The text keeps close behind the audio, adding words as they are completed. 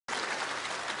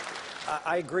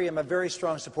I agree. I'm a very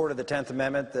strong supporter of the 10th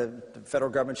Amendment. The federal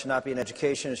government should not be in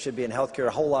education. It should be in health care,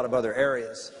 a whole lot of other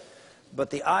areas. But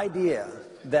the idea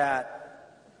that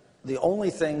the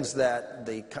only things that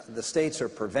the states are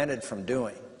prevented from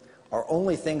doing are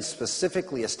only things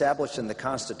specifically established in the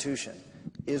Constitution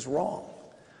is wrong.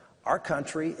 Our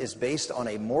country is based on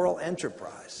a moral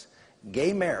enterprise.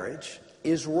 Gay marriage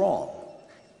is wrong.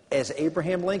 As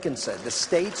Abraham Lincoln said, the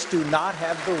states do not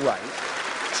have the right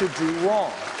to do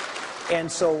wrong.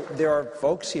 And so there are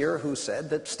folks here who said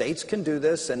that states can do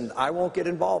this and I won't get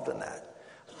involved in that.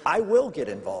 I will get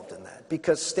involved in that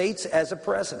because states, as a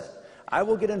president, I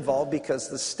will get involved because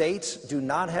the states do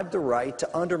not have the right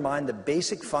to undermine the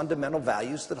basic fundamental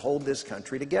values that hold this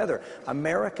country together.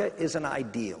 America is an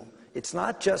ideal. It's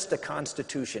not just a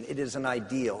constitution. It is an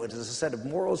ideal. It is a set of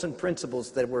morals and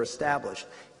principles that were established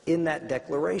in that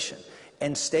declaration.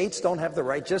 And states don't have the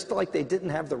right, just like they didn't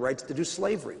have the rights to do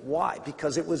slavery. Why?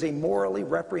 Because it was a morally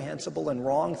reprehensible and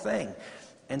wrong thing.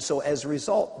 And so as a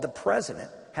result, the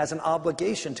president has an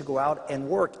obligation to go out and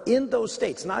work in those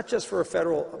states, not just for a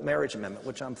federal marriage amendment,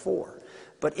 which I'm for,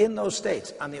 but in those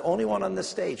states. I'm the only one on this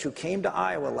stage who came to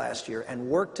Iowa last year and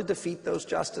worked to defeat those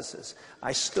justices.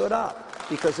 I stood up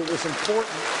because it was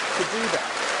important to do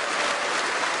that.